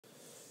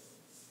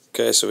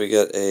Okay, so we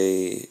got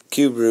a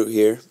cube root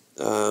here.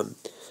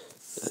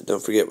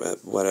 Don't forget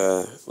what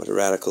a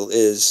radical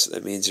is.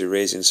 That means you're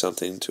raising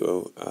something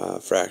to a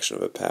fraction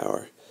of a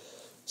power.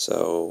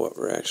 So what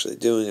we're actually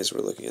doing is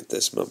we're looking at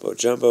this mumbo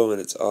jumbo,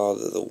 and it's all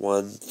to the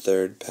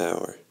 1/3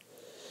 power.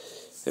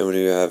 And when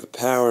you have a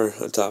power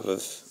on top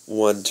of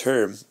one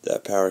term,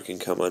 that power can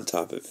come on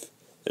top of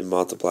and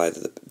multiply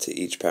to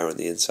each power on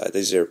the inside.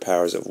 These are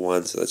powers of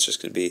 1, so that's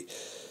just going to be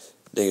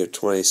negative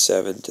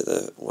 27 to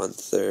the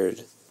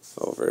 1/3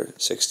 over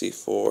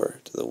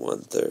 64 to the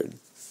 1/3.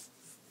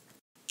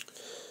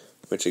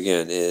 Which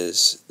again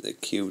is the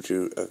cubed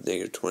root of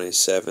negative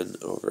 27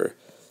 over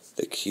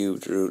the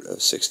cubed root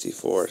of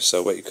 64.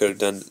 So what you could have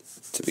done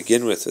to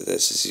begin with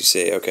this is you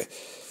say, okay,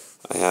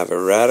 I have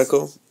a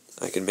radical.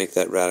 I can make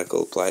that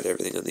radical apply to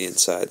everything on the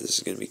inside. This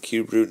is going to be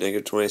cubed root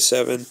negative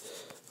 27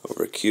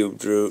 over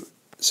cubed root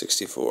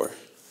 64.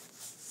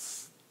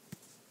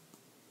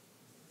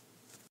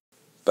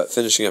 But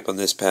finishing up on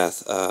this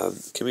path,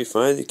 can we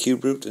find the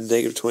cube root of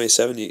negative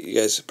 27? You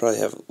guys probably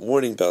have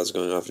warning bells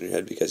going off in your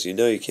head because you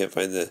know you can't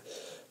find the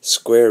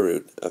square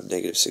root of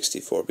negative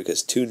 64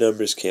 because two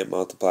numbers can't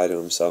multiply to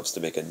themselves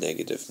to make a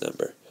negative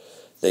number.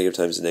 Negative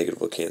times a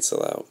negative will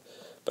cancel out.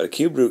 But a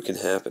cube root can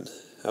happen.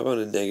 How about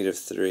a negative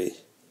 3?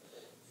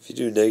 If you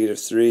do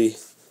negative 3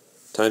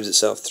 times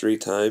itself 3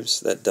 times,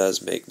 that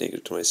does make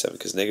negative 27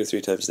 because negative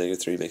 3 times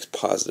negative 3 makes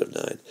positive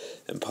 9.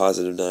 And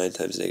positive 9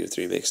 times negative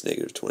 3 makes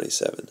negative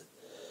 27.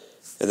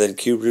 And then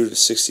cube root of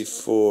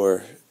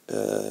 64, what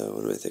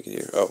am I thinking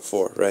here? Oh,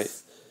 4, right?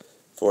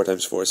 4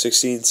 times 4 is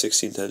 16.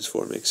 16 times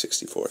 4 makes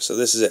 64. So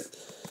this is it.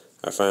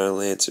 Our final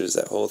answer is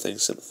that whole thing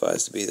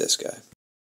simplifies to be this guy.